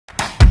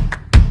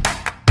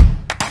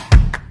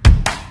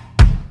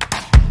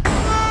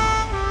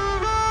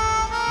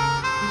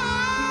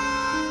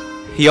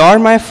You're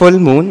my full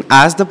moon,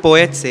 as the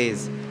poet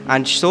says,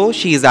 and so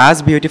she is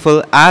as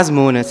beautiful as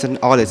moon is in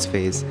all its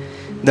phase.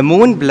 The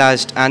moon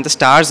blushed and the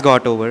stars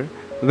got over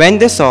when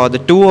they saw the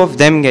two of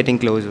them getting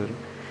closer.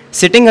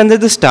 Sitting under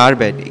the star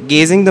bed,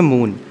 gazing the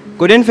moon,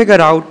 couldn't figure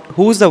out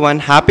who's the one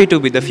happy to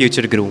be the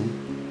future groom.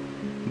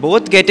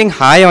 Both getting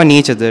high on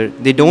each other,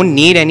 they don't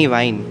need any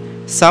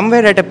wine.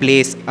 Somewhere at a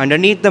place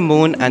underneath the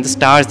moon and the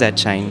stars that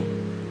shine.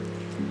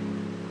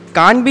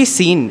 Can't be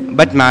seen,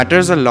 but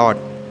matters a lot.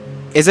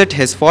 Is it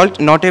his fault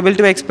not able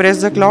to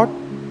express the cloud?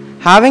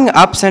 Having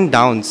ups and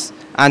downs,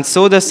 and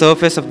so the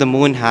surface of the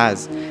moon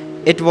has.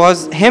 It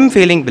was him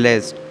feeling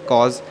blessed,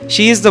 cause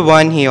she is the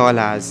one he all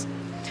has.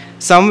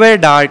 Somewhere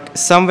dark,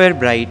 somewhere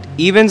bright,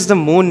 even's the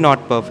moon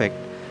not perfect.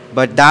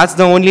 But that's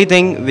the only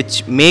thing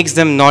which makes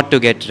them not to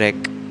get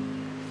wrecked.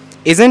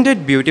 Isn't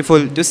it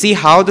beautiful to see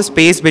how the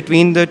space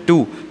between the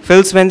two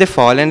fills when they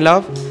fall in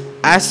love?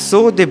 As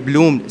so they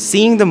bloomed,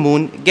 seeing the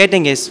moon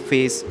getting his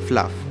face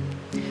fluff.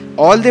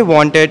 All they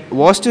wanted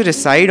was to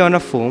reside on a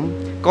foam,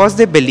 cause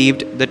they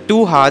believed the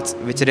two hearts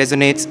which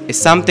resonates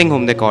is something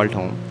whom they called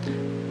home.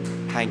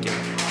 Thank you.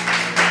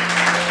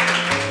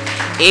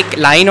 एक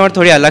line और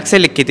थोड़ी अलग से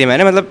लिखी थी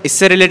मैंने, मतलब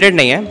इससे रिलेटेड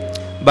नहीं है,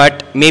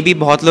 बट मे बी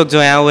बहुत लोग जो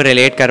हैं वो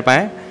रिलेट कर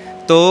पाएँ.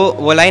 तो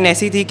वो लाइन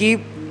ऐसी थी कि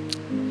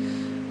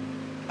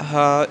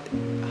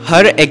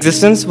her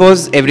existence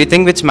was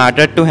everything which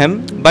mattered to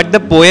him, but the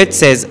poet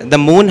says the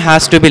moon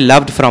has to be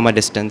loved from a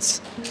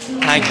distance.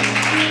 Thank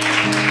you.